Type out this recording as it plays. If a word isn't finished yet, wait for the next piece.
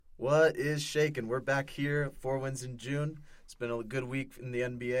What is shaking? We're back here, 4 wins in June. It's been a good week in the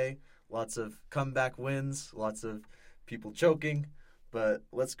NBA. Lots of comeback wins, lots of people choking, but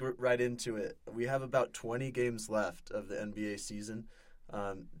let's get right into it. We have about 20 games left of the NBA season.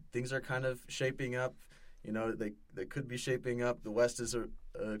 Things are kind of shaping up. You know, they could be shaping up. The West is a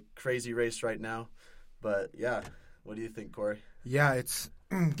crazy race right now. But, yeah, what do you think, Corey? Yeah, it's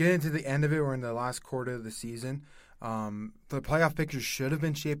getting to the end of it. We're in the last quarter of the season. The playoff picture should have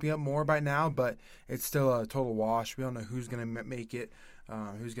been shaping up more by now, but it's still a total wash. We don't know who's going to make it,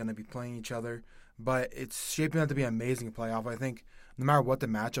 who's going to be playing each other. But it's shaping up to be an amazing playoff. I think no matter what the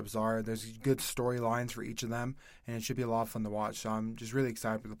matchups are, there's good storylines for each of them, and it should be a lot of fun to watch. So I'm just really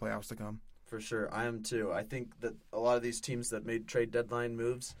excited for the playoffs to come. For sure. I am too. I think that a lot of these teams that made trade deadline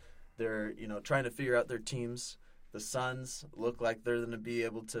moves, they're trying to figure out their teams. The Suns look like they're going to be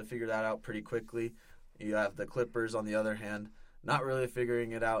able to figure that out pretty quickly. You have the Clippers, on the other hand, not really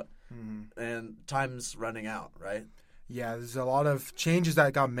figuring it out, and time's running out, right? Yeah, there's a lot of changes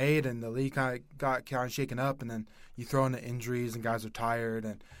that got made, and the league kind of shaken up, and then you throw in the injuries, and guys are tired,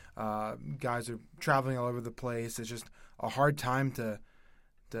 and guys are traveling all over the place. It's just a hard time to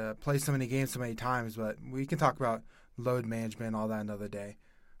play so many games so many times, but we can talk about load management and all that another day.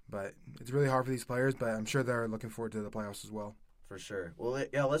 But it's really hard for these players, but I'm sure they're looking forward to the playoffs as well. For sure. Well,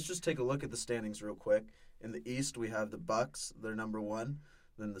 yeah, let's just take a look at the standings real quick. In the East, we have the Bucks. They're number 1.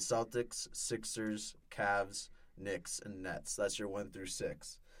 Then the Celtics, Sixers, Cavs, Knicks, and Nets. That's your 1 through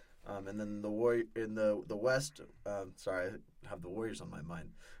 6. And then in the West, sorry, I have the Warriors on my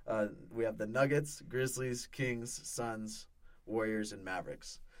mind. We have the Nuggets, Grizzlies, Kings, Suns, Warriors, and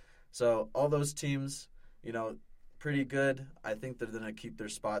Mavericks. So all those teams, pretty good. I think they're going to keep their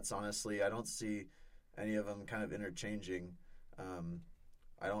spots, honestly. I don't see any of them kind of interchanging.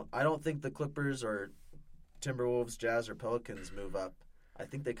 I don't think the Clippers or Timberwolves, Jazz, or Pelicans move up. I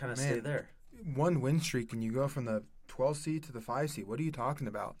think they kind of stay there. 1 win streak, and you go from the 12 seed to the 5 seed. What are you talking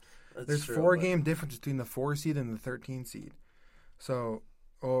about? There's true, 4-game difference between the 4 seed and the 13 seed. So,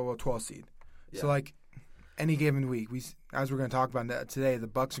 12 seed. Yeah. So, like, any given week, as we're going to talk about today, the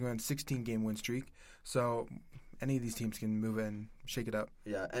Bucks are going 16-game win streak. So, any of these teams can move in, shake it up.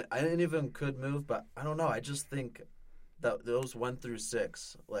 Yeah, and any of them could move, but I don't know. I just think that those 1 through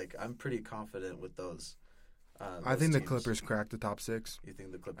 6, like, I'm pretty confident with those. I think teams. the Clippers cracked the top 6. You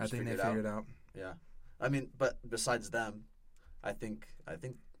think the Clippers? I think they figured it out. Yeah, I mean, but besides them, I think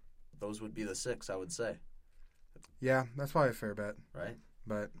those would be the 6. I would say. Yeah, that's probably a fair bet. Right.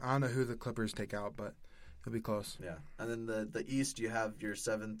 But I don't know who the Clippers take out, but it'll be close. Yeah, and then the East, you have your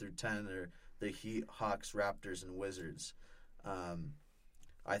 7 through 10 or the Heat, Hawks, Raptors, and Wizards.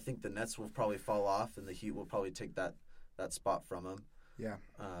 I think the Nets will probably fall off, and the Heat will probably take that spot from them. Yeah.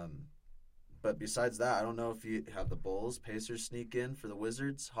 But besides that, I don't know if you have the Bulls, Pacers sneak in for the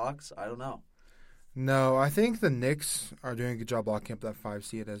Wizards, Hawks. I don't know. No, I think the Knicks are doing a good job locking up that 5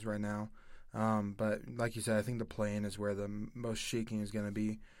 seed as right now. But like you said, I think the play-in is where the most shaking is going to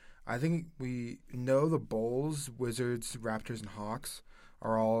be. I think we know the Bulls, Wizards, Raptors, and Hawks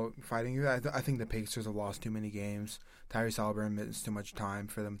are all fighting. I think the Pacers have lost too many games. Tyrese Haliburton missed too much time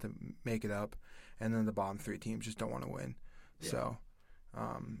for them to make it up. And then the bottom 3 teams just don't want to win. Yeah. So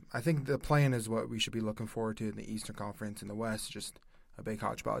I think the play-in is what we should be looking forward to in the Eastern Conference. In the West, just a big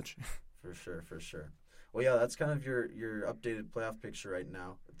hodgepodge. For sure. Well, yeah, that's kind of your updated playoff picture right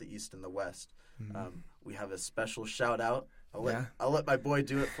now, the East and the West. Mm-hmm. We have a special shout-out. I'll let my boy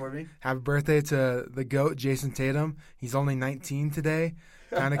do it for me. Happy birthday to the GOAT, Jason Tatum. He's only 19 today.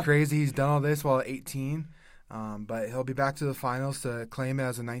 Kind of crazy. He's done all this while at 18. But he'll be back to the finals to claim it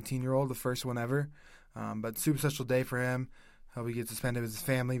as a 19-year-old, the first one ever. But super special day for him. Hope he gets to spend it with his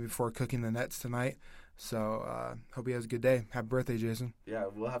family before cooking the Nets tonight. So hope he has a good day. Happy birthday, Jason. Yeah,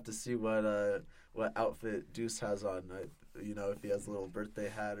 we'll have to see what outfit Deuce has on. If he has a little birthday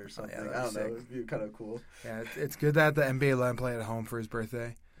hat or something. Yeah, I don't know. sick. It'd be kind of cool. Yeah, it's good that the NBA let him play at home for his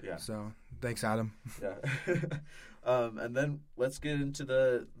birthday. Yeah. So thanks, Adam. Yeah. And then let's get into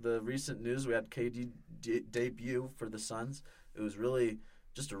the recent news. We had KD debut for the Suns. It was really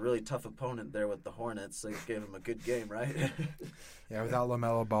just a really tough opponent there with the Hornets. They gave him a good game, right? Yeah, without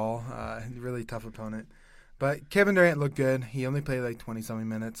LaMelo Ball, really tough opponent. But Kevin Durant looked good. He only played like 20-something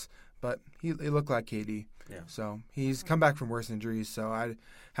minutes, but he looked like KD. Yeah. So he's come back from worse injuries, so I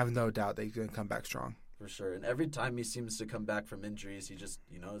have no doubt that he's going to come back strong. For sure. And every time he seems to come back from injuries, he just,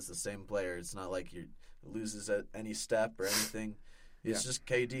 is the same player. It's not like he loses at any step or anything. It's just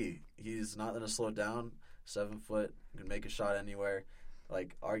KD. He's not going to slow down. 7 foot, can make a shot anywhere.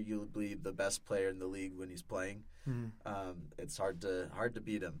 Like arguably the best player in the league when he's playing. Mm-hmm. It's hard to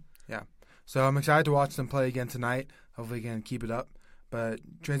beat him. Yeah. So I'm excited to watch them play again tonight. Hopefully, he can keep it up. But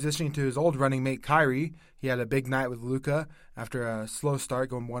transitioning to his old running mate, Kyrie, he had a big night with Luka. After a slow start,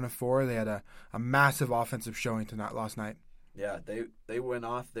 going 1-4, they had a massive offensive showing last night. Yeah, they went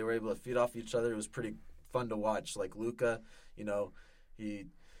off. They were able to feed off each other. It was pretty fun to watch. Like Luka, he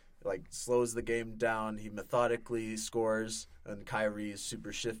slows the game down. He methodically scores, and Kyrie is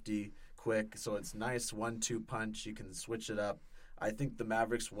super shifty, quick. So it's nice 1-2 punch. You can switch it up. I think the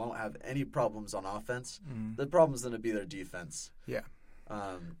Mavericks won't have any problems on offense. The problem's going to be their defense. Yeah.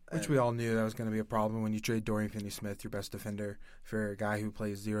 Which we all knew that was going to be a problem when you trade Dorian Finney-Smith, your best defender, for a guy who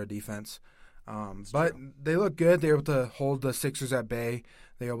plays zero defense. But they look good. They were able to hold the Sixers at bay.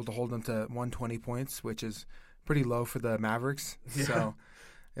 They were able to hold them to 120 points, which is pretty low for the Mavericks. Yeah. So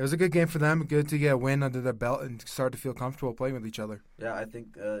it was a good game for them. Good to get a win under their belt and start to feel comfortable playing with each other. Yeah, I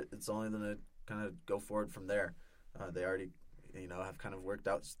think it's only going to kind of go forward from there. They already have kind of worked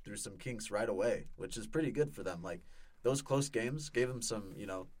out through some kinks right away, which is pretty good for them. Like, those close games gave them some,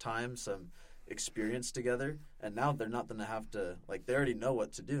 time, some experience together, and now they're not going to have to, they already know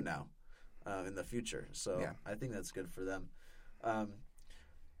what to do now in the future. So yeah. I think that's good for them.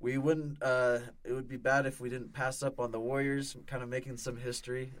 We wouldn't, it would be bad if we didn't pass up on the Warriors kind of making some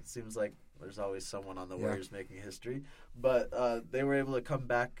history. It seems like there's always someone on the Warriors making history. But they were able to come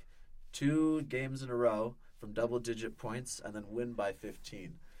back 2 games in a row from double-digit points and then win by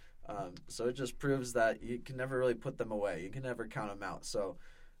 15. So it just proves that you can never really put them away. You can never count them out. So,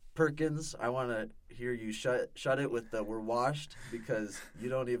 Perkins, I want to hear you shut it with the "we're washed," because you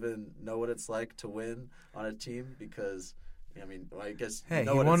don't even know what it's like to win on a team because – I guess he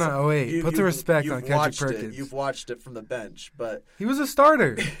won on 08. Put the respect on Kendrick Perkins. You've watched it from the bench, but he was a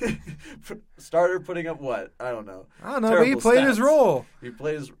starter. Starter putting up what? I don't know. But he played his role. He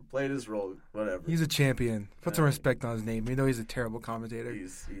played his role. Whatever. He's a champion. Put some respect on his name. We know he's a terrible commentator. He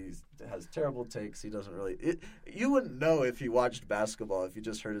has terrible takes. He doesn't really. You wouldn't know if he watched basketball if you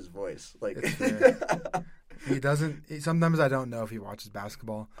just heard his voice. It's fair. He doesn't. Sometimes I don't know if he watches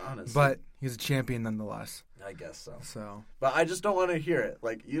basketball. Honestly, but he's a champion nonetheless. I guess so. But I just don't want to hear it.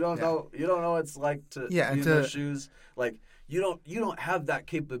 You don't know. You don't know what it's like to be in their shoes. You don't have that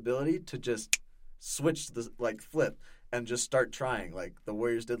capability to just switch the flip and just start trying like the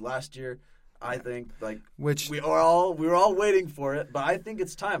Warriors did last year. I think which we were all waiting for it, but I think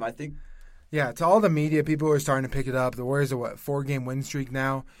it's time. I think. Yeah, to all the media, people who are starting to pick it up. The Warriors are 4-game win streak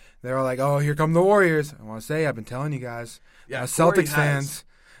now. They're all like, "Oh, here come the Warriors." I want to say, I've been telling you guys, Celtics fans.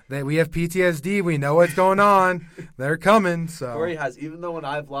 We have PTSD. We know what's going on. They're coming. So Corey has, even though when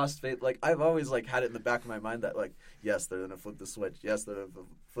I've lost faith, I've always had it in the back of my mind that yes, they're gonna flip the switch. Yes, they're gonna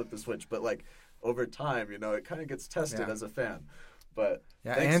flip the switch. But over time, it kind of gets tested as a fan. But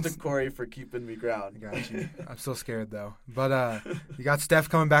thanks to Corey for keeping me grounded. I got you. I'm still scared though. But you got Steph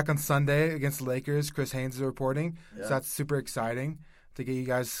coming back on Sunday against the Lakers. Chris Haynes is reporting, so that's super exciting. To get you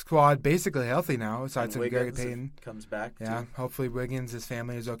guys' squad basically healthy now, aside from Gary Payton. Comes back. Yeah, too. Hopefully Wiggins, his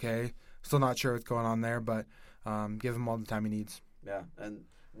family is okay. Still not sure what's going on there, but give him all the time he needs. Yeah, and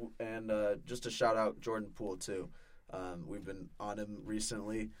just to shout out Jordan Poole too. We've been on him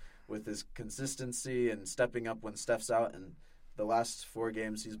recently with his consistency and stepping up when Steph's out, and the last 4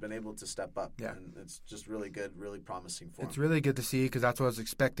 games he's been able to step up. Yeah. And it's just really good, really promising for him. It's really good to see because that's what I was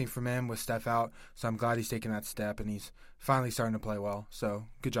expecting from him with Steph out. So I'm glad he's taking that step and he's finally starting to play well. So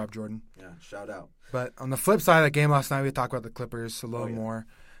good job, Jordan. Yeah, shout out. But on the flip side of that game last night, we talked about the Clippers a little more.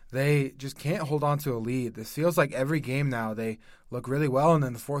 They just can't hold on to a lead. This feels like every game now they look really well, and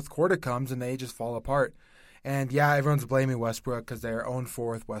then the fourth quarter comes and they just fall apart. And, yeah, everyone's blaming Westbrook because they're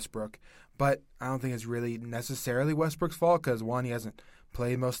 0-4 with Westbrook. But I don't think it's really necessarily Westbrook's fault because, 1, he hasn't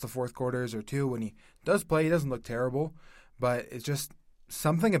played most of the fourth quarters, or 2, when he does play, he doesn't look terrible. But it's just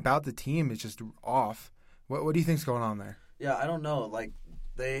something about the team is just off. What do you think's going on there? Yeah, I don't know.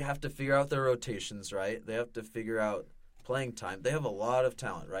 They have to figure out their rotations, right? They have to figure out playing time. They have a lot of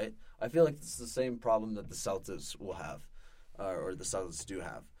talent, right? I feel like it's the same problem that the Celtics will have, or the Celtics do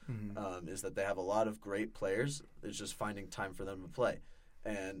have, is that they have a lot of great players. It's just finding time for them to play.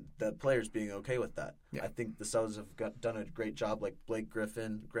 And the players being okay with that. Yeah. I think the Celtics have done a great job, like Blake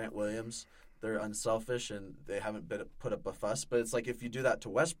Griffin, Grant Williams. They're unselfish, and they haven't put up a fuss. But it's like if you do that to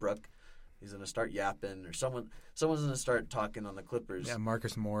Westbrook, he's going to start yapping, or someone's going to start talking on the Clippers. Yeah,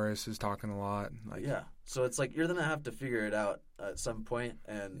 Marcus Morris is talking a lot. Yeah, so it's like you're going to have to figure it out at some point,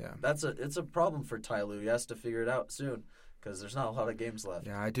 and it's a problem for Ty Lue. He has to figure it out soon because there's not a lot of games left.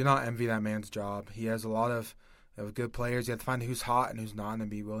 Yeah, I do not envy that man's job. He has a lot of good players. You have to find who's hot and who's not, and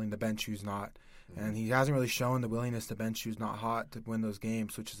be willing to bench who's not. And he hasn't really shown the willingness to bench who's not hot to win those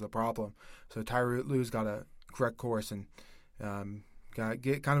games, which is the problem. So Ty Lue's got to correct course and got to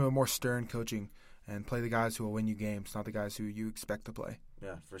get kind of a more stern coaching and play the guys who will win you games, not the guys who you expect to play.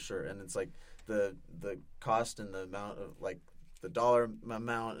 Yeah, for sure. And it's like the cost and the amount of like the dollar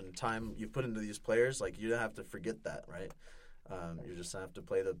amount and time you put into these players, like you don't have to forget that, right? You just have to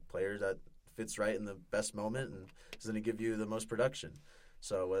play the player that fits right in the best moment and is going to give you the most production.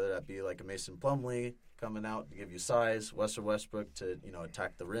 So whether that be like a Mason Plumlee coming out to give you size, Russell Westbrook to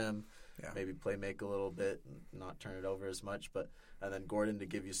attack the rim, maybe play make a little bit, and not turn it over as much, and then Gordon to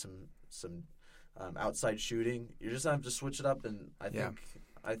give you some outside shooting. You just have to switch it up, and I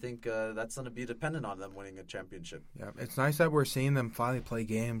think that's going to be dependent on them winning a championship. Yeah, it's nice that we're seeing them finally play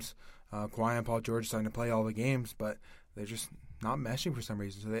games. Kawhi and Paul George are starting to play all the games, but they're just not meshing for some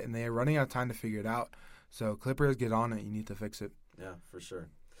reason. So they're running out of time to figure it out. So Clippers, get on it. You need to fix it. Yeah, for sure.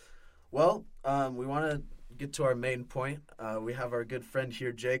 Well, we want to get to our main point. We have our good friend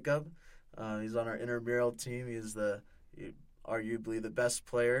here, Jacob. He's on our intramural team. He's arguably the best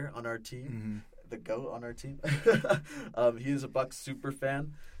player on our team, the GOAT on our team. He is a Bucks super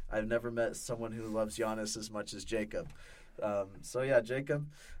fan. I've never met someone who loves Giannis as much as Jacob. Jacob,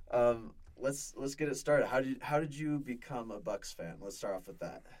 let's get it started. How did you become a Bucks fan? Let's start off with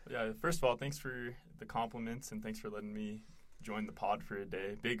that. Yeah, first of all, thanks for the compliments and thanks for letting me join the pod for a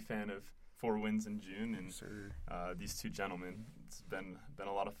day. Big fan of 4 wins in June and these two gentlemen. It's been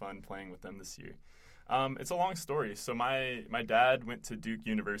a lot of fun playing with them this year. It's a long story. So my dad went to Duke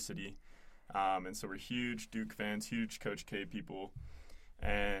University, and so we're huge Duke fans, huge Coach K people.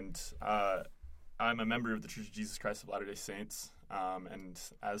 And I'm a member of the Church of Jesus Christ of Latter-day Saints, and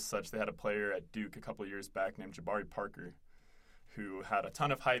as such, they had a player at Duke a couple of years back named Jabari Parker, who had a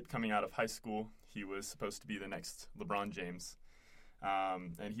ton of hype coming out of high school. He was supposed to be the next LeBron James.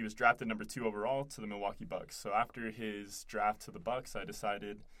 And he was drafted number 2 overall to the Milwaukee Bucks. So after his draft to the Bucks, I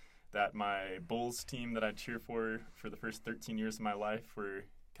decided that my Bulls team that I cheer for the first 13 years of my life were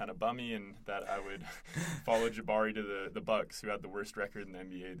kind of bummy, and that I would follow Jabari to the Bucks, who had the worst record in the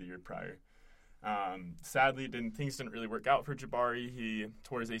NBA the year prior. Sadly, things didn't really work out for Jabari. He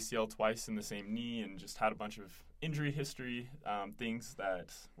tore his ACL twice in the same knee and just had a bunch of injury history, things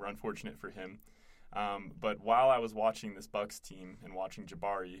that were unfortunate for him. But while I was watching this Bucks team and watching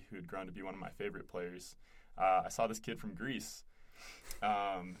Jabari, who had grown to be one of my favorite players, I saw this kid from Greece.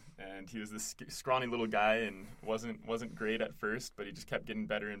 And he was this scrawny little guy and wasn't great at first, but he just kept getting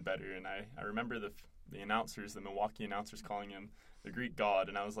better and better. And I remember the Milwaukee announcers calling him the Greek god,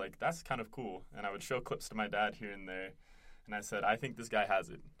 and I was like, that's kind of cool. And I would show clips to my dad here and there, and I said, I think this guy has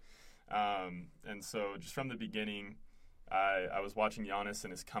it. And so just from the beginning, I was watching Giannis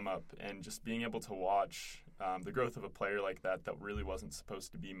and his come up, and just being able to watch the growth of a player like that really wasn't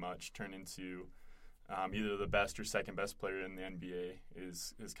supposed to be much turn into either the best or second best player in the NBA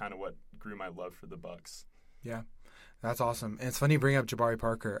is kind of what grew my love for the Bucks. Yeah, that's awesome. And it's funny you bring up Jabari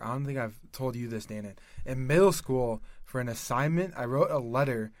Parker. I don't think I've told you this, Danon. In middle school, for an assignment, I wrote a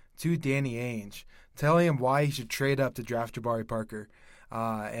letter to Danny Ainge telling him why he should trade up to draft Jabari Parker.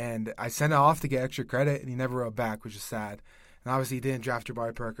 And I sent it off to get extra credit, and he never wrote back, which is sad. And obviously he didn't draft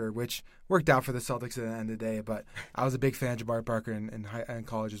Jabari Parker, which worked out for the Celtics at the end of the day. But I was a big fan of Jabari Parker in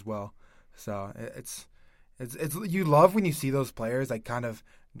college as well. So it's you love when you see those players like kind of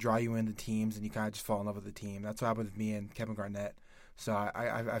draw you into teams and you kind of just fall in love with the team. That's what happened with me and Kevin Garnett. So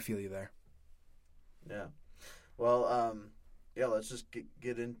I feel you there. Yeah. Well, let's just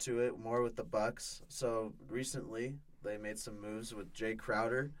get into it more with the Bucks. So recently they made some moves with Jay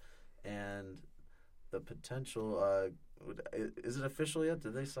Crowder and the potential is it official yet?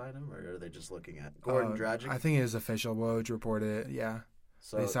 Did they sign him, or are they just looking at Gordon Dragic? I think it is official. Woj reported it, yeah.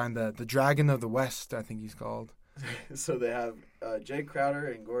 So they signed the Dragon of the West, I think he's called. So they have Jay Crowder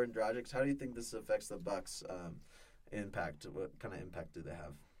and Gordon Dragic. How do you think this affects the Bucks' impact? What kind of impact do they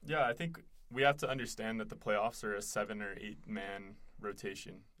have? Yeah, I think we have to understand that the playoffs are a 7 or 8 man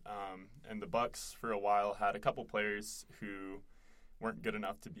rotation, and the Bucks for a while had a couple players who weren't good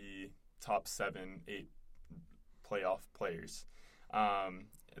enough to be top 7, 8 playoff players.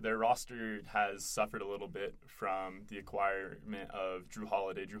 Their roster has suffered a little bit from the acquirement of Drew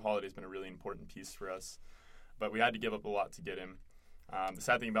Holiday. Drew Holiday's been a really important piece for us, but we had to give up a lot to get him. The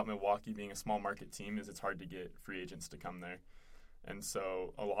sad thing about Milwaukee being a small market team is it's hard to get free agents to come there. And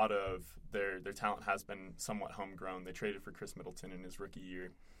so a lot of their talent has been somewhat homegrown. They traded for Chris Middleton in his rookie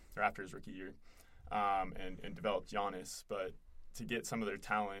year, or after his rookie year, and developed Giannis. But to get some of their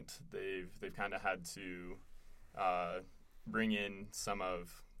talent, they've kind of had to bring in some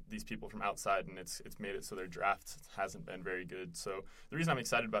of these people from outside, and it's made it so their draft hasn't been very good. So the reason I'm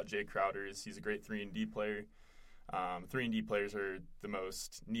excited about Jay Crowder is he's a great 3-and-D player. 3-and-D players are the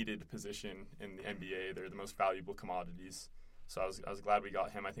most needed position in the NBA. They're the most valuable commodities. So I was glad we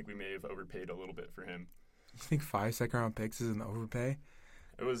got him. I think we may have overpaid a little bit for him. You think 5 second-round picks is an overpay?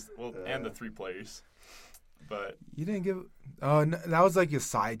 It was, and the 3 players. But you didn't give. Oh, no, that was like a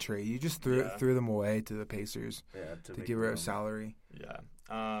side trade. You just threw them away to the Pacers to get rid of salary. Yeah.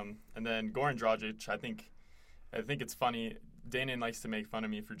 And then Goran Dragic, I think it's funny. Danon likes to make fun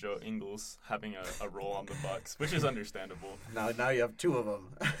of me for Joe Ingles having a role on the Bucks, which is understandable. Now you have 2 of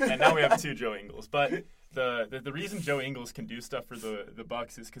them. And now we have 2 Joe Ingles. But the reason Joe Ingles can do stuff for the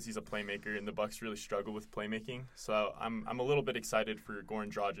Bucks is because he's a playmaker, and the Bucks really struggle with playmaking. So I'm a little bit excited for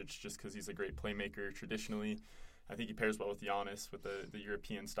Goran Dragic just because he's a great playmaker traditionally. I think he pairs well with Giannis with the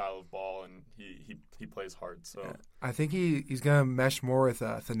European style of ball, and he plays hard. So yeah. I think he's going to mesh more with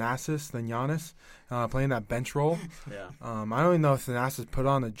Thanasis than Giannis, playing that bench role. Yeah. I don't even know if Thanasis put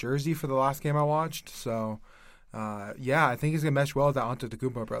on a jersey for the last game I watched. So, I think he's going to mesh well with that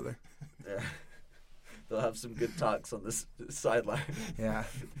Antetokounmpo brother. Yeah. They'll have some good talks on this sideline. Yeah.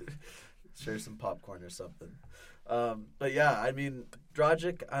 Share some popcorn or something. But yeah, I mean,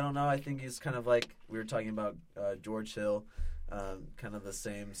 Dragic, I don't know. I think he's kind of like we were talking about George Hill, kind of the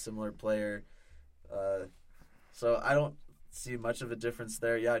similar player. So I don't see much of a difference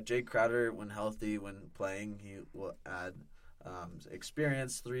there. Yeah, Jay Crowder, when healthy, when playing, he will add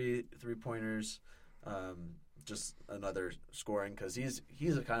experience, three-pointers, just another scoring because he's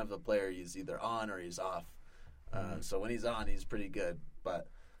a kind of the player he's either on or he's off. So when he's on, he's pretty good. But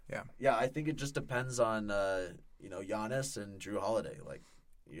yeah, I think it just depends on Giannis and Drew Holiday. Like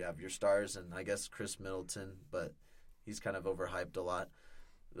you have your stars and I guess Chris Middleton, but he's kind of overhyped a lot.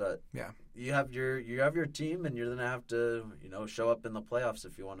 But you have your team, and you're gonna have to show up in the playoffs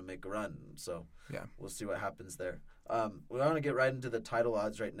if you want to make a run. So we'll see what happens there. We want to get right into the title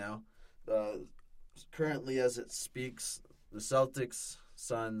odds right now. Currently, as it speaks, the Celtics,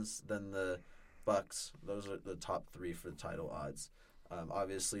 Suns, then the Bucks. Those are the top 3 for the title odds.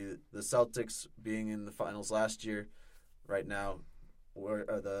 Obviously, the Celtics being in the finals last year, right now,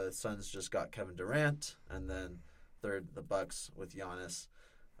 the Suns just got Kevin Durant, and then third, the Bucks with Giannis.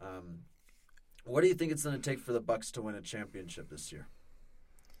 What do you think it's going to take for the Bucks to win a championship this year?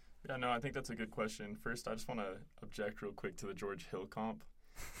 Yeah, no, I think that's a good question. First, I just want to object real quick to the George Hill comp.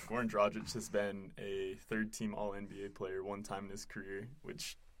 Goran Dragic has been a third-team All-NBA player one time in his career,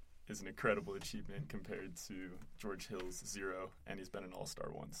 which is an incredible achievement compared to George Hill's 0, and he's been an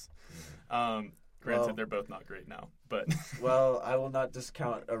All-Star once. Granted, they're both not great now, but well, I will not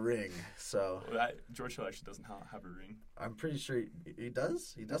discount a ring. So George Hill actually doesn't have a ring. I'm pretty sure he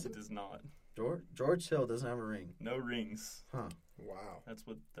does. He doesn't. He does not. George Hill doesn't have a ring. No rings. Huh. Wow. That's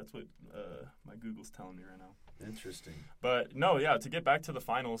what my Google's telling me right now. Interesting. But no, to get back to the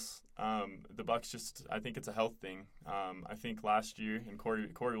finals, the Bucks I think it's a health thing. I think last year, and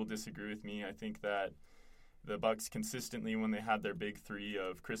Corey will disagree with me, I think that the Bucks consistently, when they had their big 3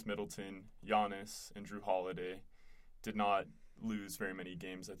 of Chris Middleton, Giannis, and Drew Holiday, did not lose very many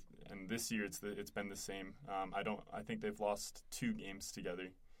games. And this year it's been the same. I think they've lost 2 games together,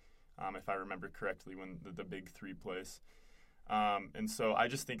 if I remember correctly, when the big 3 plays. And so I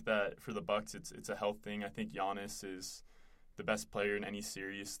just think that for the Bucks, it's a health thing. I think Giannis is the best player in any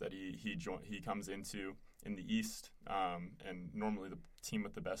series that he comes into in the East, and normally the team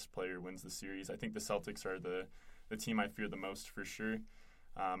with the best player wins the series. I think the Celtics are the team I fear the most for sure.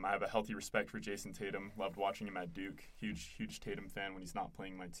 I have a healthy respect for Jason Tatum. Loved watching him at Duke. Huge Tatum fan when he's not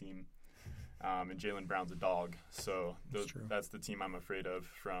playing my team. And Jaylen Brown's a dog, so that's the team I'm afraid of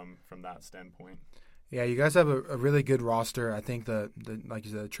from that standpoint. Yeah, you guys have a really good roster. I think the like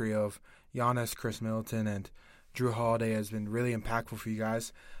you said, the trio of Giannis, Chris Middleton, and Drew Holiday has been really impactful for you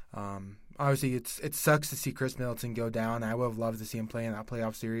guys. Obviously, it sucks to see Chris Middleton go down. I would have loved to see him play in that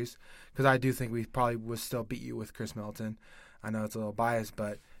playoff series because I do think we probably would still beat you with Chris Middleton. I know it's a little biased,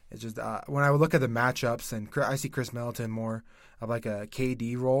 but it's just when I would look at the matchups, and I see Chris Middleton more of like a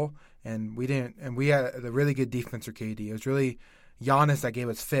KD role, and we had a really good defense for KD. It was really Giannis that gave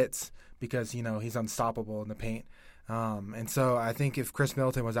us fits because he's unstoppable in the paint. And so I think if Chris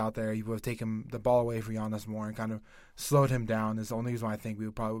Middleton was out there, he would have taken the ball away from Giannis more and kind of slowed him down. Is the only reason why I think we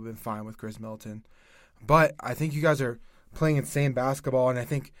would probably have been fine with Chris Middleton. But I think you guys are playing insane basketball, and I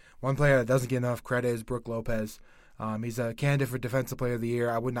think one player that doesn't get enough credit is Brook Lopez. He's a candidate for Defensive Player of the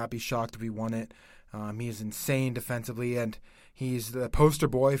Year. I would not be shocked if he won it. He is insane defensively, and he's the poster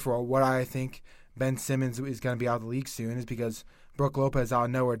boy for what I think Ben Simmons is going to be out of the league soon, is because Brook Lopez out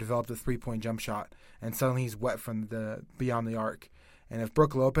of nowhere developed a 3-point jump shot, and suddenly he's wet from the beyond the arc. And if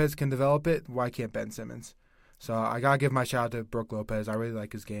Brook Lopez can develop it, why can't Ben Simmons? So I got to give my shout out to Brook Lopez. I really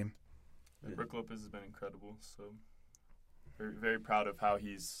like his game. Brook Lopez has been incredible, so very, very proud of how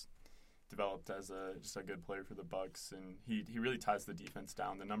he's developed as just a good player for the Bucks, and he really ties the defense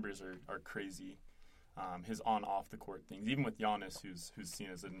down. The numbers are crazy. His on-off the court things, even with Giannis, who's seen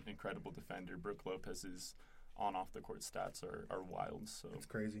as an incredible defender, Brook Lopez's on-off the court stats are wild. So it's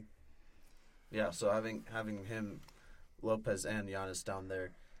crazy. Yeah, so having him, Lopez and Giannis down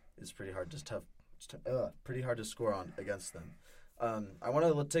there is pretty hard to score on against them. I want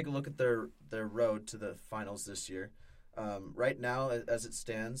to take a look at their road to the finals this year. Right now, as it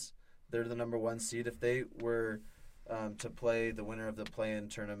stands, they're the number 1 seed. If they were to play the winner of the play-in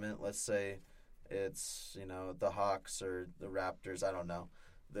tournament, let's say it's the Hawks or the Raptors, I don't know,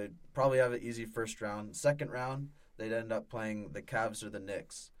 they'd probably have an easy first round. Second round, they'd end up playing the Cavs or the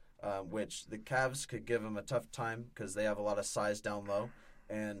Knicks, which the Cavs could give them a tough time because they have a lot of size down low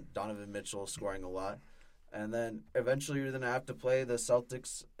and Donovan Mitchell scoring a lot. And then eventually you're going to have to play the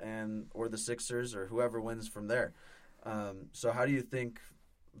Celtics or the Sixers or whoever wins from there. So how do you think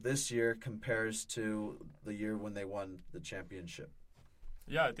this year compares to the year when they won the championship?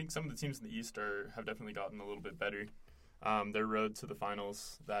 Yeah, I think some of the teams in the East have definitely gotten a little bit better. Their road to the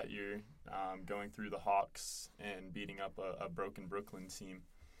finals that year, going through the Hawks and beating up a broken Brooklyn team,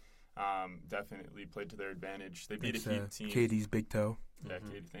 definitely played to their advantage. They beat a Heat team. KD's big toe. Yeah,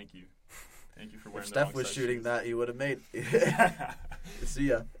 Katie, thank you. Thank you for wearing if the Steph wrong was size shooting shoes. that, he would have made. See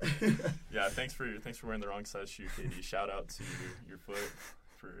ya. Yeah, thanks for wearing the wrong size shoe, Katie. Shout out to your foot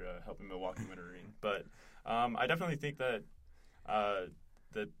for helping Milwaukee win a ring. But I definitely think that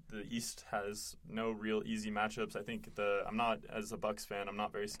the East has no real easy matchups. I think I'm not, as a Bucks fan, I'm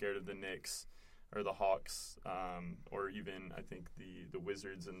not very scared of the Knicks or the Hawks, or even I think the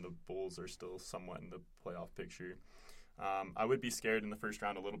Wizards and the Bulls are still somewhat in the playoff picture. I would be scared in the first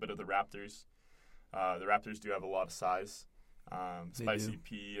round a little bit of the Raptors. The Raptors do have a lot of size. Spicy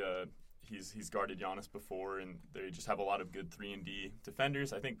P, he's guarded Giannis before, and they just have a lot of good 3-and-D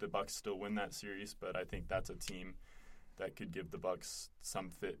defenders. I think the Bucks still win that series, but I think that's a team that could give the Bucks some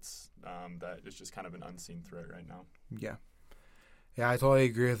fits that is just kind of an unseen threat right now. Yeah, I totally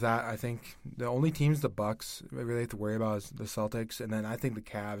agree with that. I think the only teams the Bucks really have to worry about is the Celtics, and then I think the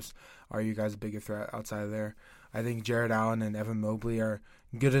Cavs are you guys' bigger threat outside of there. I think Jared Allen and Evan Mobley are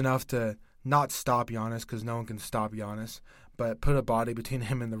good enough to not stop Giannis because no one can stop Giannis, but put a body between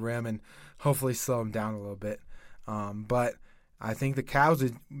him and the rim and hopefully slow him down a little bit. But I think the Cavs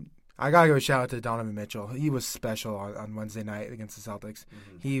I got to give a shout out to Donovan Mitchell. He was special on Wednesday night against the Celtics.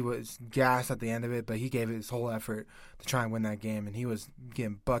 Mm-hmm. He was gassed at the end of it, but he gave it his whole effort to try and win that game, and he was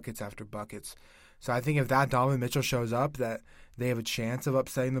getting buckets after buckets. So I think if that Donovan Mitchell shows up, that they have a chance of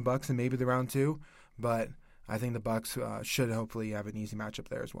upsetting the Bucks in maybe the round 2. But I think the Bucks should hopefully have an easy matchup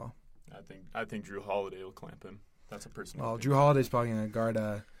there as well. I think Drew Holiday will clamp him. That's a personal opinion. Drew Holiday's probably going to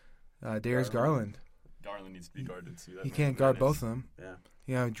guard Darius Garland. Garland needs to be guarded too. He can't guard both of them.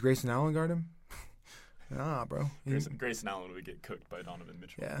 Yeah. Grayson Allen guard him? Nah, bro. Grayson Allen would get cooked by Donovan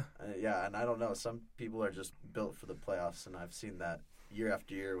Mitchell. Yeah, and I don't know. Some people are just built for the playoffs, and I've seen that year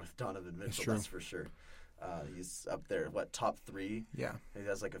after year with Donovan Mitchell. That's for sure. He's up there, top 3? Yeah. He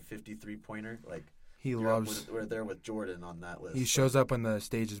has like a 53-pointer. He loves. We're there with Jordan on that list. He shows up when the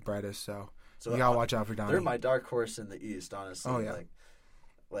stage is brightest, so you gotta watch out for Donnie. They're my dark horse in the East, honestly. Oh yeah.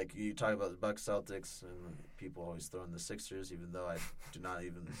 Like you talk about the Bucks, Celtics, and people always throw in the Sixers, even though I do not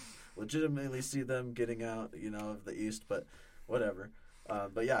even legitimately see them getting out, of the East. But whatever.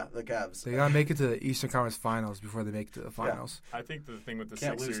 But yeah, the Cavs. They gotta make it to the Eastern Conference Finals before they make it to the finals. Yeah. I think the thing with the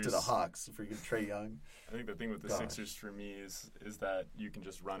Sixers, Sixers, lose to the Hawks if we get Trae Young. I think the thing with the Sixers for me is that you can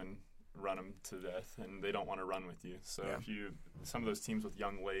just run them to death, and they don't want to run with you. So if some of those teams with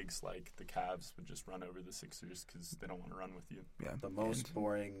young legs like the Cavs would just run over the Sixers because they don't want to run with you. Yeah, the most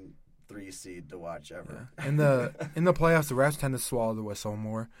boring 3 seed to watch ever. Yeah. In the playoffs, the refs tend to swallow the whistle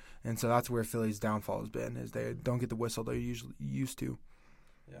more, and so that's where Philly's downfall has been, is they don't get the whistle they're usually used to.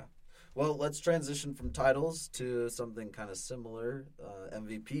 Yeah. Well, let's transition from titles to something kind of similar,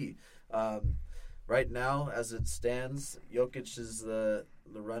 MVP. Right now, as it stands, Jokic is the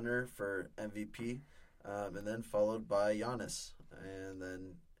runner for MVP, and then followed by Giannis, and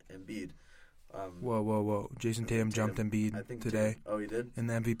then Embiid. Whoa. Jason Tatum jumped Embiid today. Oh, he did? In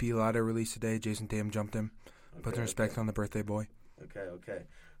the MVP ladder release today, Jason Tatum jumped him. Put some respect on the birthday boy. Okay.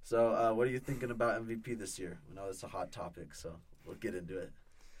 So what are you thinking about MVP this year? I know it's a hot topic, so we'll get into it.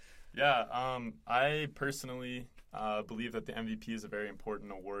 Yeah, I personally believe that the MVP is a very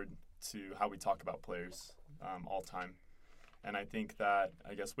important award to how we talk about players all time. And I think that,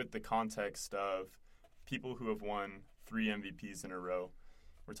 with the context of people who have won 3 MVPs in a row,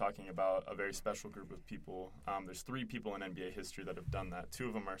 we're talking about a very special group of people. There's 3 people in NBA history that have done that. 2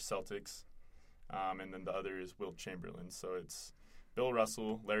 of them are Celtics, and then the other is Wilt Chamberlain. So it's Bill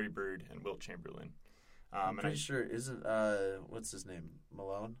Russell, Larry Bird, and Wilt Chamberlain. I'm pretty sure isn't what's his name,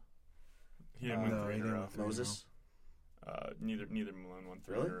 Malone? He didn't win No, 3 he in a didn't row. win 3 in a row. Moses? Neither Malone won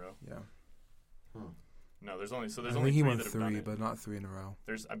 3 Really? in a row. Yeah. No, there's only I only think he 3 won that have done 3, it. but not 3 in a row.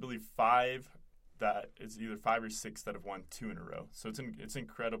 There's, I believe, 5 that it's either 5 or 6 that have won 2 in a row. So it's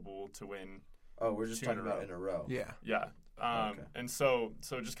incredible to win. Oh, we're just 2 in talking a about row. in a row. Yeah. Yeah. Okay. And so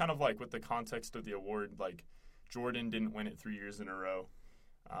just kind of like with the context of the award, like Jordan didn't win it 3 years in a row.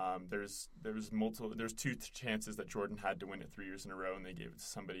 There's 2 chances that Jordan had to win it 3 years in a row, and they gave it to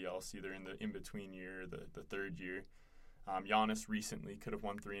somebody else, either in the in-between year or the third year. Giannis recently could have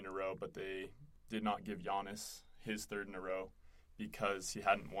won 3 in a row, but they did not give Giannis his 3rd in a row because he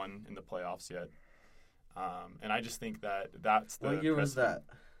hadn't won in the playoffs yet. And I just think that's the What year was that?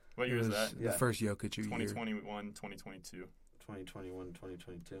 What year was that? The first Jokic year. 2021, 2022. 2021,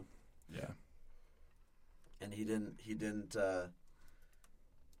 2022. Yeah. And he didn't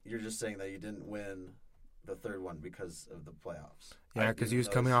you're just saying that he didn't win the 3rd one because of the playoffs. Yeah, because he was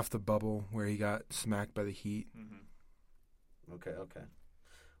coming off the bubble where he got smacked by the Heat. Mm-hmm. Okay.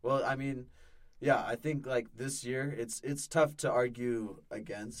 Well, I mean, yeah, I think like this year it's tough to argue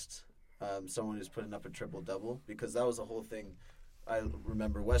against someone who's putting up a triple-double because that was the whole thing. I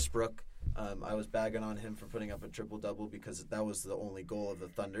remember Westbrook. I was bagging on him for putting up a triple-double because that was the only goal of the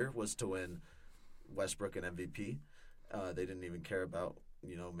Thunder was to win Westbrook an MVP. They didn't even care about,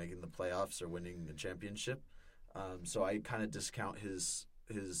 making the playoffs or winning a championship. So I kind of discount his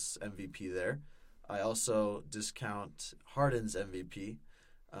MVP there. I also discount Harden's MVP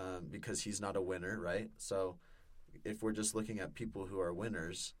because he's not a winner, right? So if we're just looking at people who are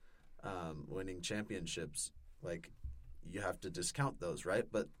winners, winning championships, like you have to discount those, right?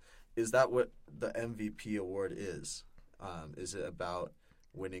 But is that what the MVP award is? Is it about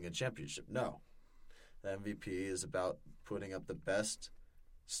winning a championship? No. The MVP is about putting up the best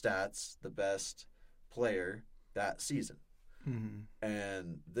stats, the best player that season. Mm-hmm.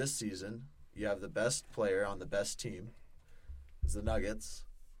 And this season, you have the best player on the best team, is the Nuggets,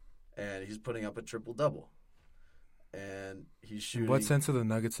 and he's putting up a triple-double. And he's shooting... In what sense are the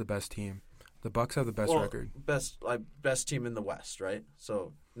Nuggets the best team? The Bucks have the best record. Best team in the West, right?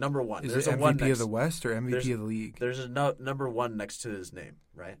 So, number one. Is there's it a one MVP next, of the West or MVP of the league? There's a number one next to his name,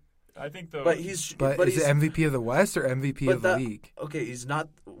 right? I think though. But is it MVP of the West or MVP of the league? Okay, he's not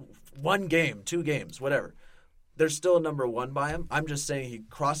 1 game, 2 games, whatever. There's still a number one by him. I'm just saying he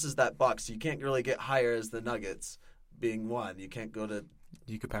crosses that box. You can't really get higher as the Nuggets being 1. You can't go to...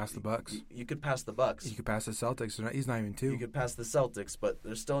 You could pass the Bucks. You could pass the Bucks. You could pass the Celtics. He's not even 2. You could pass the Celtics, but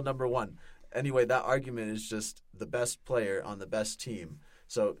there's still number 1. Anyway, that argument is just the best player on the best team.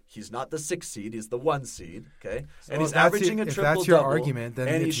 So he's not the 6th seed; he's the 1 seed. Okay, so and he's averaging a triple-double. If that's your argument, then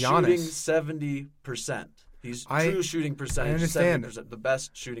and it's he's Giannis. shooting 70%. He's true shooting percentage. I understand 70%, the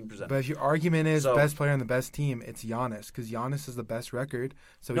best shooting percentage. But if your argument is best player on the best team, it's Giannis because Giannis is the best record,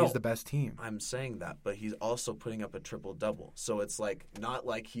 so he's the best team. I'm saying that, but he's also putting up a triple-double. So it's like not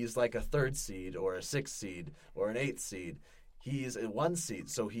like he's like a 3rd seed or a 6th seed or an 8th seed. He's a 1 seed,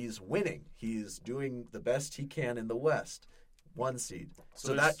 so he's winning. He's doing the best he can in the West. 1 seed.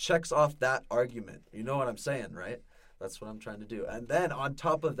 So that checks off that argument. You know what I'm saying, right? That's what I'm trying to do. And then on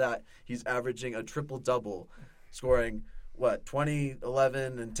top of that, he's averaging a triple-double, scoring, 20,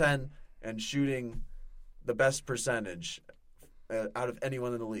 11, and 10, and shooting the best percentage out of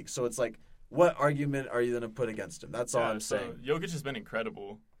anyone in the league. So it's like, what argument are you going to put against him? That's all I'm saying. Jokic has been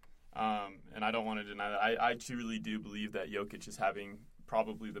incredible, and I don't want to deny that. I truly do believe that Jokic is having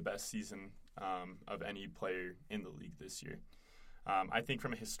probably the best season of any player in the league this year. I think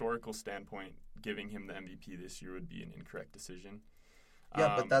from a historical standpoint, giving him the MVP this year would be an incorrect decision.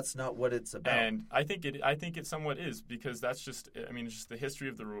 Yeah, but that's not what it's about. And I think it somewhat is because that's just it's just the history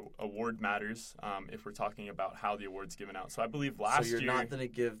of the award matters if we're talking about how the award's given out. So I believe last year. So you're not going to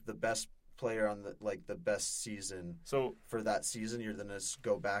give the best player on the best season. So for that season, you're going to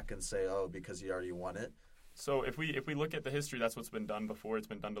go back and say, oh, because he already won it. So if we look at the history, that's what's been done before. It's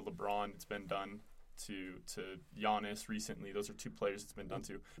been done to LeBron. It's been done to Giannis recently. Those are 2 players it's been done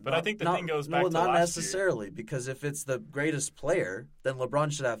to. But I think the thing goes back to last year. Well, not necessarily, because if it's the greatest player, then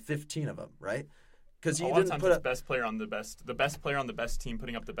LeBron should have 15 of them, right? Because he didn't put up best player on the best player on the best team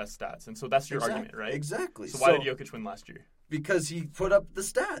putting up the best stats. And so that's your argument, right? Exactly. So why did Jokic win last year? Because he put up the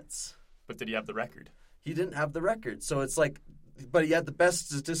stats. But did he have the record? He didn't have the record. So it's like, but he had the best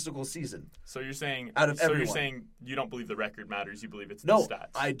statistical season. So you're saying out of everyone. You're saying you don't believe the record matters. You believe it's the stats.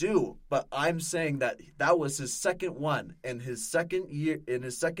 I do, but I'm saying that was his second one. In his second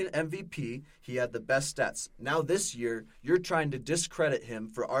MVP, he had the best stats. Now this year, you're trying to discredit him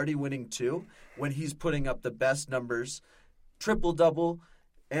for already winning 2 when he's putting up the best numbers triple-double,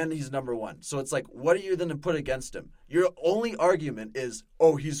 and he's number one. So it's like, what are you then to put against him? Your only argument is,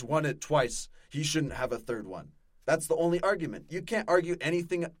 oh, he's won it twice. He shouldn't have a third one. That's the only argument. You can't argue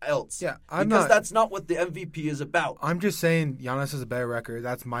anything else. Yeah, because that's not what the MVP is about. I'm just saying Giannis has a better record.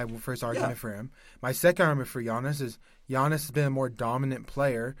 That's my first argument for him. My second argument for Giannis is Giannis has been a more dominant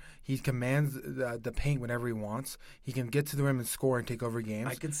player. He commands the paint whenever he wants. He can get to the rim and score and take over games.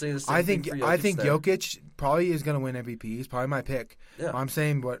 I could say the same I thing think for Jokic I think there. Jokic probably is going to win MVP. He's probably my pick. Yeah. I'm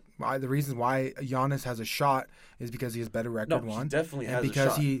saying the reason why Giannis has a shot is because he has better record He definitely and has a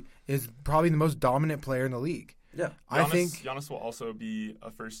because shot. he is probably the most dominant player in the league. Yeah. I think Giannis will also be a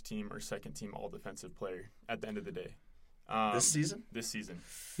first-team or second-team all-defensive player at the end of the day. This season? This season.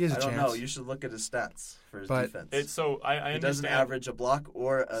 he has a I don't chance. know. You should look at his stats for his But defense. I he understand. doesn't average a block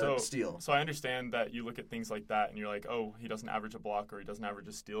or a steal. So I understand that you look at things like that and you're like, oh, he doesn't average a block or he doesn't average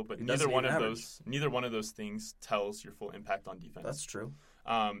a steal, but He neither doesn't one even of average. those things tells your full impact on defense. That's true.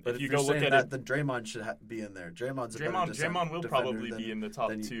 But But if you you're go look saying at that, it, then Draymond should be in there. Draymond Draymond will probably be in the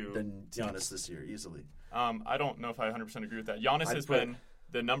top two than Giannis this year, easily. I don't know if I 100% agree with that. Giannis has been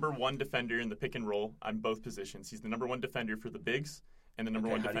the number one defender in the pick and roll on both positions. He's the number one defender for the bigs and the number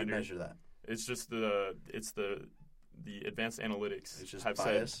one defender. How do you measure that? It's just the advanced analytics. It's just have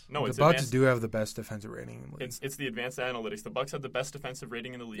bias? said no. The It's Bucks advanced, do have the best defensive rating in the league. It's the advanced analytics. The Bucks have the best defensive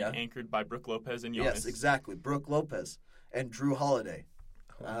rating in the league, anchored by Brook Lopez and Giannis. Yes, exactly. Brook Lopez and Drew Holiday.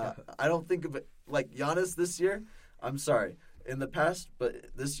 I don't think of it like Giannis this year. I'm sorry. In the past, but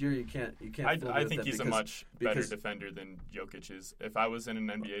this year you can't. I think he's a much better defender than Jokic is. If I was in an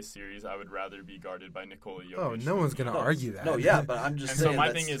NBA series, I would rather be guarded by Nikola Jokic. Oh, no one's going to argue that. No, yeah, but I'm just And saying. so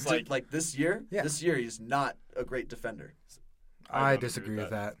my thing is like this year. Yeah. This year he's not a great defender. I don't disagree with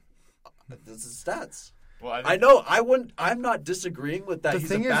that. This is stats. Well, I know. I'm not disagreeing with that. The He's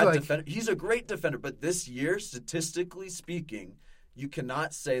thing a is, bad like- defender. He's a great defender, but this year, statistically speaking, you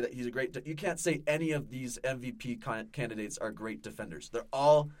cannot say that he's a great. You can't say any of these MVP candidates are great defenders. They're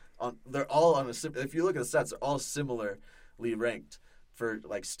all on a. If you look at the stats, they're all similarly ranked for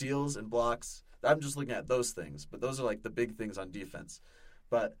like steals and blocks. I'm just looking at those things, but those are like the big things on defense.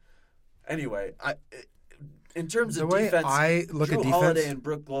 But anyway, in terms The of way defense, I look Drew at Holiday defense, and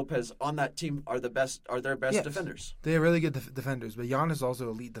Brook Lopez on that team are their best Yes. defenders. they are really good defenders, but Giannis is also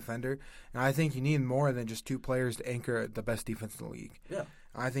an elite defender, and I think you need more than just two players to anchor the best defense in the league. Yeah.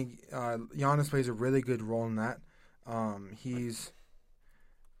 I think Giannis plays a really good role in that. He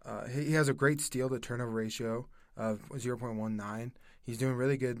has a great steal to turnover ratio of 0.19. He's doing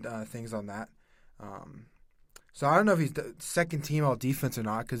really good things on that. So I don't know if he's the second team all defense or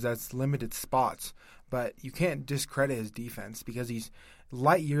not because that's limited spots. But you can't discredit his defense because he's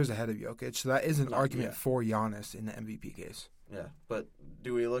light years ahead of Jokic. So that is an argument for Giannis in the MVP case. Yeah, but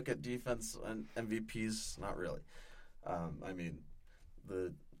do we look at defense and MVPs? Not really. I mean,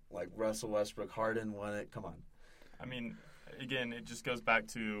 Russell Westbrook, Harden won it. Come on. I mean, again, it just goes back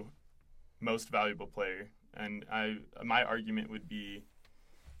to most valuable player, and my argument would be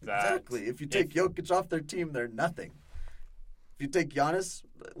that Exactly. If you take Jokic off their team, they're nothing. If you take Giannis,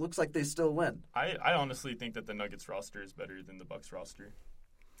 it looks like they still win. I honestly think that the Nuggets roster is better than the Bucks roster.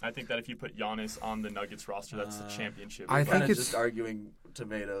 I think that if you put Giannis on the Nuggets roster, that's the championship. I think it's just arguing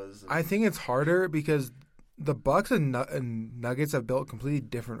tomatoes. I think it's harder because the Bucks and Nuggets have built completely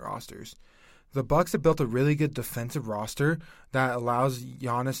different rosters. The Bucks have built a really good defensive roster that allows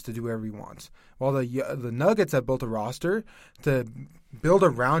Giannis to do whatever he wants, while the Nuggets have built a roster to build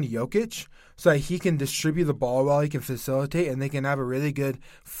around Jokic so that he can distribute the ball well, he can facilitate, and they can have a really good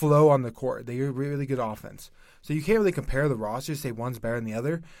flow on the court. They have really good offense. So you can't really compare the rosters, say one's better than the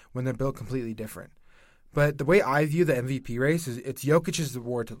other, when they're built completely different. But the way I view the MVP race is it's Jokic's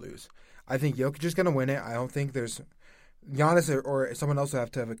award to lose. I think Jokic is going to win it. I don't think there's Giannis or someone else will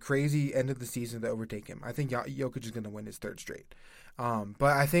have to have a crazy end of the season to overtake him. I think Jokic is going to win his third straight.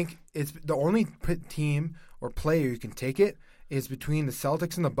 But I think it's the only team or player who can take it is between the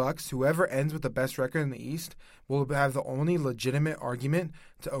Celtics and the Bucks. Whoever ends with the best record in the East will have the only legitimate argument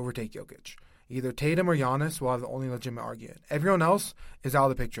to overtake Jokic. Either Tatum or Giannis will have the only legitimate argument. Everyone else is out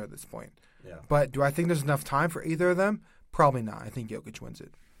of the picture at this point. Yeah. But do I think there's enough time for either of them? Probably not. I think Jokic wins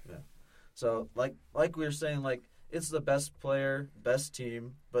it. Yeah. So like we were saying, like it's the best player, best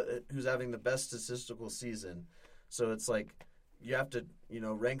team, but who's having the best statistical season. So it's like you have to,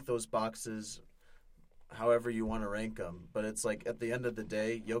 rank those boxes however you want to rank them. But it's like at the end of the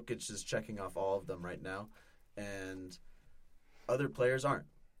day, Jokic is checking off all of them right now, and other players aren't.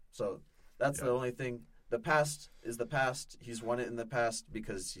 So that's the only thing. The past is the past. He's won it in the past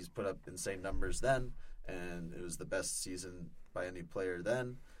because he's put up insane numbers then, and it was the best season by any player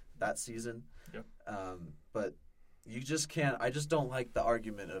then, that season. Yep. But you just can't. I just don't like the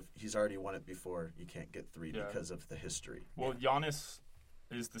argument of he's already won it before. You can't get 3 because of the history. Well, Giannis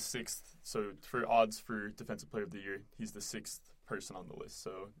is the 6th. So for odds for Defensive Player of the Year, he's the 6th person on the list.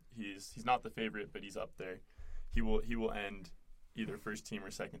 So he's not the favorite, but he's up there. He will end either first team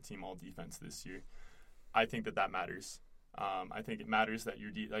or second team all defense this year. I think that matters. I think it matters that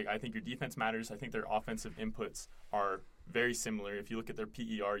I think your defense matters. I think their offensive inputs are very similar. If you look at their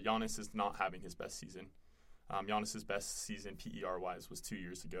PER, Giannis is not having his best season. Giannis's best season PER wise was 2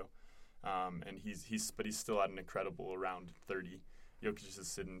 years ago, and he's still at an incredible around 30. Jokic is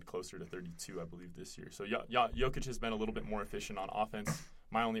sitting closer to 32, I believe, this year. So Jokic has been a little bit more efficient on offense.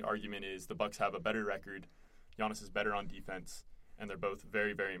 My only argument is the Bucks have a better record. Giannis is better on defense, and they're both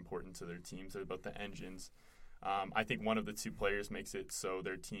very, very important to their teams. They're both the engines. I think one of the two players makes it so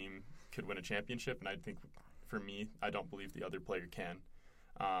their team could win a championship, and I think, for me, I don't believe the other player can.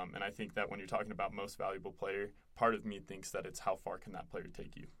 And I think that when you're talking about most valuable player, part of me thinks that it's how far can that player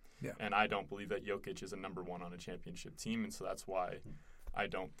take you. Yeah. And I don't believe that Jokic is a number 1 on a championship team, and so that's why I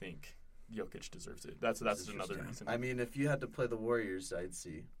don't think Jokic deserves it. That's another reason. I mean, if you had to play the Warriors, I'd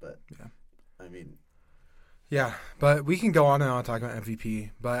see, but I mean. Yeah, but we can go on and on talking about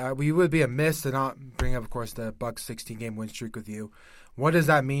MVP. But we would be amiss to not bring up, of course, the Bucks 16-game win streak with you. What does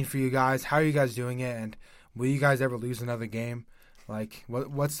that mean for you guys? How are you guys doing it? And will you guys ever lose another game? Like,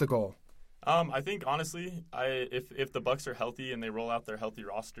 what's the goal? I think, honestly, if the Bucks are healthy and they roll out their healthy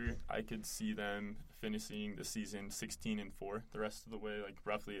roster, I could see them finishing the season 16-4 the rest of the way, like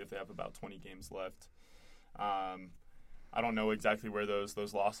roughly if they have about 20 games left. I don't know exactly where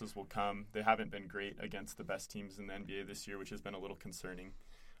those losses will come. They haven't been great against the best teams in the NBA this year, which has been a little concerning.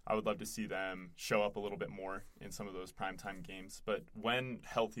 I would love to see them show up a little bit more in some of those primetime games. But when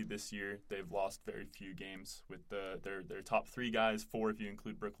healthy this year, they've lost very few games with their top 3 guys, 4 if you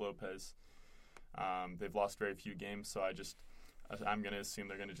include Brook Lopez. They've lost very few games, so I'm going to assume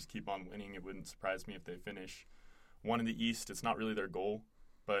they're going to just keep on winning. It wouldn't surprise me if they finish 1 in the East. It's not really their goal.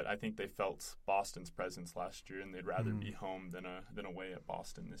 But I think they felt Boston's presence last year, and they'd rather be home than away at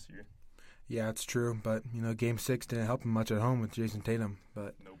Boston this year. Yeah, it's true. But, Game 6 didn't help them much at home with Jason Tatum.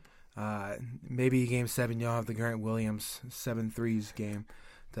 But nope. Maybe Game 7 you'll have the Grant Williams 7 threes game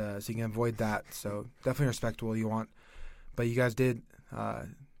so you can avoid that. So definitely respectable you want. But you guys did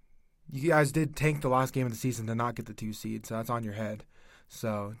tank the last game of the season to not get the 2 seed, so that's on your head.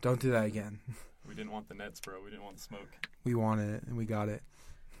 So don't do that again. We didn't want the Nets, bro. We didn't want the smoke. We wanted it, and we got it.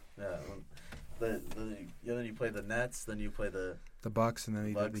 Yeah, then you play the Nets, then you play the Bucks, and then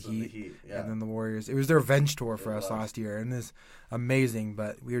we did the Heat, yeah. And then the Warriors. It was their revenge tour for us last year, and it's amazing,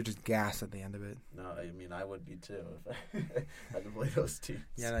 but we were just gassed at the end of it. No, I mean, I would be too if I had to play those teams.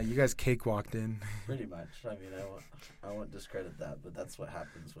 Yeah, no, you guys cakewalked in. Pretty much. I mean, I won't discredit that, but that's what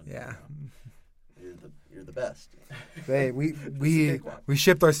happens when you're the best. Hey, we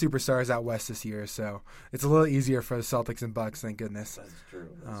shipped our superstars out west this year, so it's a little easier for the Celtics and Bucks. Thank goodness. That's true.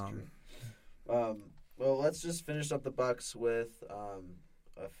 True. Well, let's just finish up the Bucks with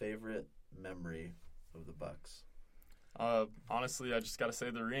a favorite memory of the Bucks. Honestly, I just got to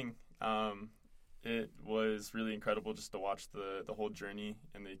say the ring. It was really incredible just to watch the whole journey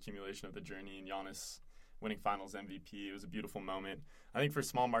and the accumulation of the journey, and Giannis winning Finals MVP. It was a beautiful moment. I think for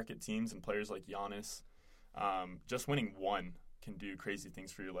small market teams and players like Giannis, just winning 1 can do crazy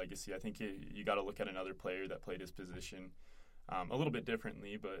things for your legacy. I think you got to look at another player that played his position a little bit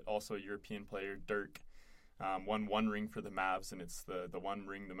differently, but also a European player, Dirk, won 1 ring for the Mavs, and it's the one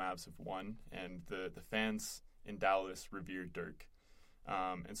ring the Mavs have won, and the fans in Dallas revere Dirk.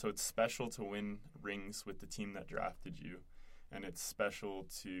 And so it's special to win rings with the team that drafted you, and it's special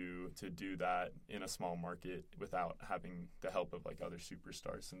to do that in a small market without having the help of like other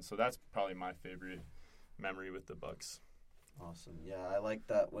superstars. And so that's probably my favorite memory with the Bucks. Awesome. Yeah, I like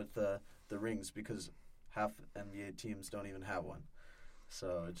that with the rings because half NBA teams don't even have one.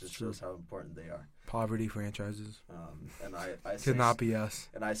 So it just shows how important they are. Poverty franchises. And I could not be us.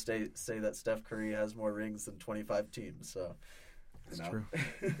 And I say that Steph Curry has more rings than 25 teams. So that's true.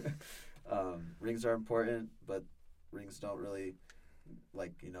 Rings are important, but rings don't really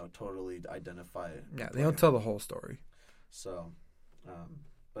totally identify. Yeah, they don't tell the whole story. So,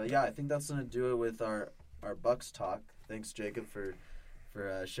 but yeah, I think that's gonna do it with our Bucks talk. Thanks, Jacob, for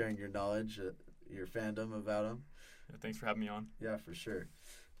sharing your knowledge, your fandom about them. Yeah, thanks for having me on. Yeah, for sure.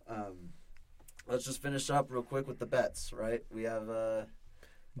 Let's just finish up real quick with the bets, right? We have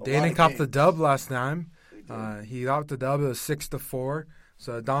Dana copped the dub last time. He got the dub. It was 6-4.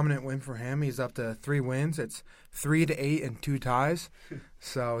 So a dominant win for him. He's up to 3 wins. It's 3-8 and 2 ties.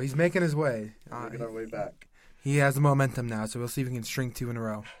 So he's making his way. Making our way back. He has the momentum now, so we'll see if he can string 2 in a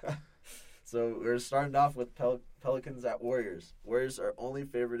row. So we're starting off with Pelicans at Warriors. Warriors are only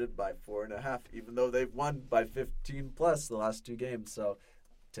favorited by 4.5, even though they've won by 15 plus the last 2 games. So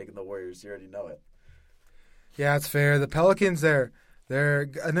taking the Warriors, you already know it. Yeah, it's fair. The Pelicans, they're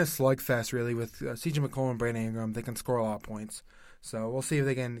in a slugfest, really, with CJ McCollum and Brandon Ingram. They can score a lot of points. So we'll see if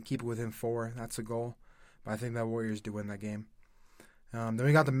they can keep it within 4. That's the goal. But I think the Warriors do win that game. Then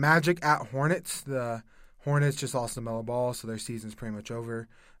we got the Magic at Hornets. The Hornets just lost the Melo Ball, so their season's pretty much over.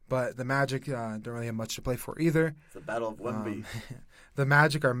 But the Magic don't really have much to play for either. It's a battle of Wemby. The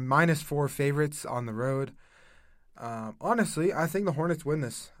Magic are -4 favorites on the road. Honestly, I think the Hornets win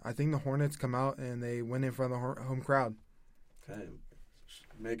this. I think the Hornets come out and they win in front of the home crowd. Okay.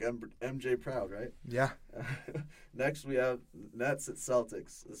 Make MJ proud, right? Yeah. Next, we have Nets at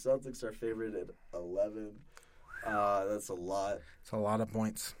Celtics. The Celtics are favored at 11. That's a lot. It's a lot of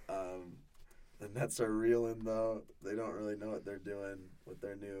points. The Nets are reeling, though. They don't really know what they're doing with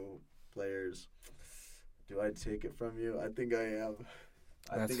their new players. Do I take it from you? I think I am.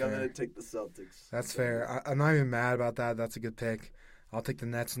 I think I'm going to take the Celtics. That's fair. I'm not even mad about that. That's a good pick. I'll take the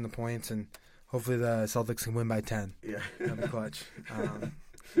Nets and the points, and hopefully the Celtics can win by 10. Yeah. That'd be clutch.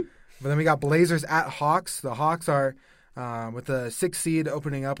 But then we got Blazers at Hawks. The Hawks are with the 6th seed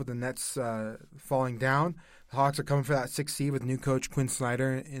opening up with the Nets falling down. The Hawks are coming for that 6th seed with new coach Quinn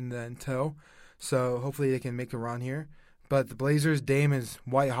Snyder in tow. So hopefully they can make a run here. But the Blazers, Dame is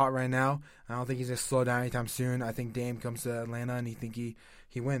white hot right now. I don't think he's going to slow down anytime soon. I think Dame comes to Atlanta and he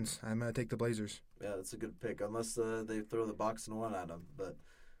wins. I'm going to take the Blazers. Yeah, that's a good pick, unless they throw the box and 1 at him. But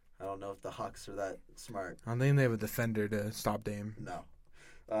I don't know if the Hawks are that smart. I don't think they have a defender to stop Dame. No.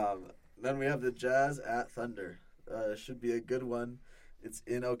 Then we have the Jazz at Thunder. Should be a good one. It's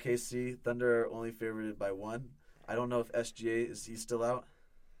in OKC. Thunder are only favored by 1. I don't know if SGA, is he still out?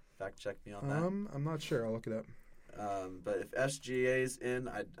 Fact check me on that. I'm not sure. I'll look it up. But if SGA's in,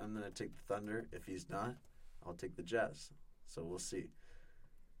 I'm going to take the Thunder. If he's not, I'll take the Jazz. So we'll see.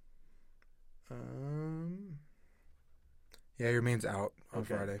 Yeah, he remains out on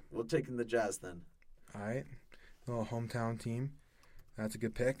Friday. We're taking the Jazz then. All right. Little hometown team. That's a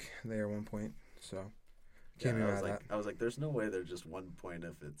good pick. They are 1 point. So can't be mad at that. I was like, there's no way they're just 1 point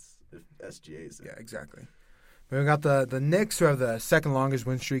if SGA's in. Yeah, exactly. But we got the Knicks, who have the second longest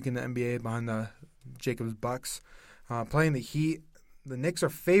win streak in the NBA behind the Jacobs Bucks. Playing the Heat. The Knicks are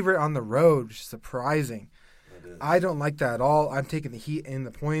favorite on the road, which is surprising. I don't like that at all. I'm taking the Heat in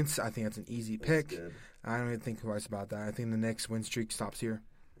the points. I think that's an easy pick. Good. I don't even think twice about that. I think the Knicks win streak stops here.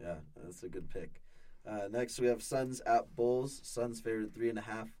 Yeah, that's a good pick. Next, we have Suns at Bulls. Suns favored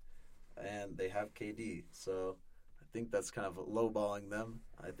 3.5, and they have KD. So I think that's kind of lowballing them.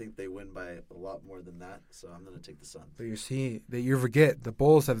 I think they win by a lot more than that. So I'm going to take the Suns. But you forget the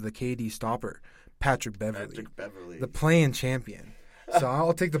Bulls have the KD stopper, Patrick Beverley, the play-in champion. So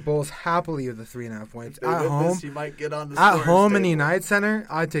I'll take the Bulls happily with the 3.5 points at home. He might get on the at home in the United Center.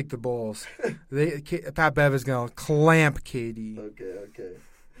 I take the Bulls. Pat Bev is gonna clamp KD.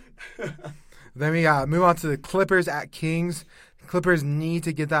 Okay. Then we move on to the Clippers at Kings. The Clippers need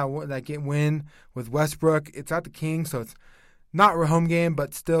to get that win with Westbrook. It's at the Kings, so it's not a home game,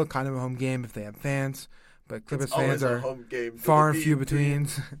 but still kind of a home game if they have fans. But Clippers fans are far and few between.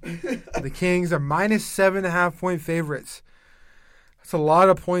 The Kings are -7.5 point favorites. That's a lot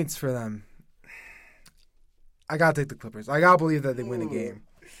of points for them. I got to take the Clippers. I got to believe that they win a game.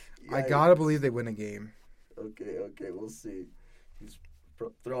 Yikes. I got to believe they win a game. Okay, we'll see. He's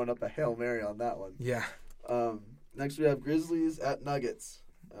throwing up a Hail Mary on that one. Yeah. Next we have Grizzlies at Nuggets.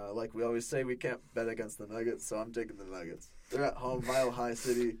 Like we always say, we can't bet against the Nuggets, so I'm taking the Nuggets. They're at home, Mile High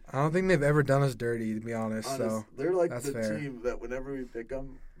City. I don't think they've ever done us dirty, to be honest. So they're like that's the fair. team that whenever we pick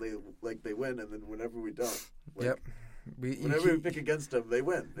them, they win, and then whenever we don't, yep. Whenever we pick against them, they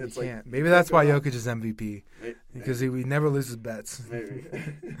win. It's like can't. Maybe that's why Jokic is MVP, because he never loses bets. Maybe.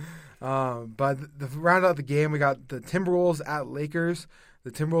 But to round out the game, we got the Timberwolves at Lakers.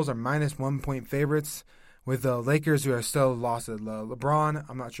 The Timberwolves are -1 point favorites, with the Lakers who are still lost at LeBron.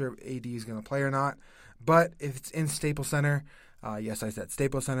 I'm not sure if AD is going to play or not, but if it's in Staples Center, yes, I said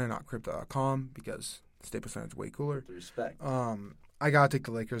Staples Center, not Crypto.com, because Staples Center is way cooler. With respect. I got to take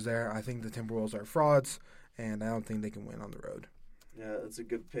the Lakers there. I think the Timberwolves are frauds, and I don't think they can win on the road. Yeah, it's a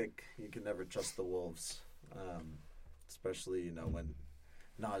good pick. You can never trust the Wolves, especially when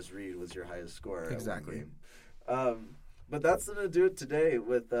Naz Reid was your highest scorer. Exactly. But that's going to do it today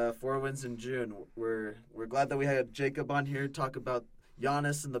with 4 wins in June. We're glad that we had Jacob on here talk about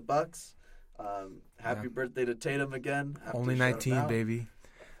Giannis and the Bucks. Happy birthday to Tatum again. Only 19, baby.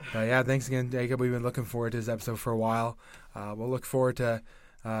 But yeah, thanks again, Jacob. We've been looking forward to this episode for a while. We'll look forward to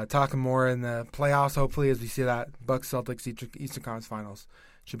talking more in the playoffs, hopefully, as we see that Bucks-Celtics Eastern Conference Finals.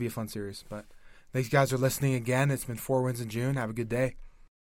 Should be a fun series. But thanks, guys, for listening again. It's been 4 Wins in June. Have a good day.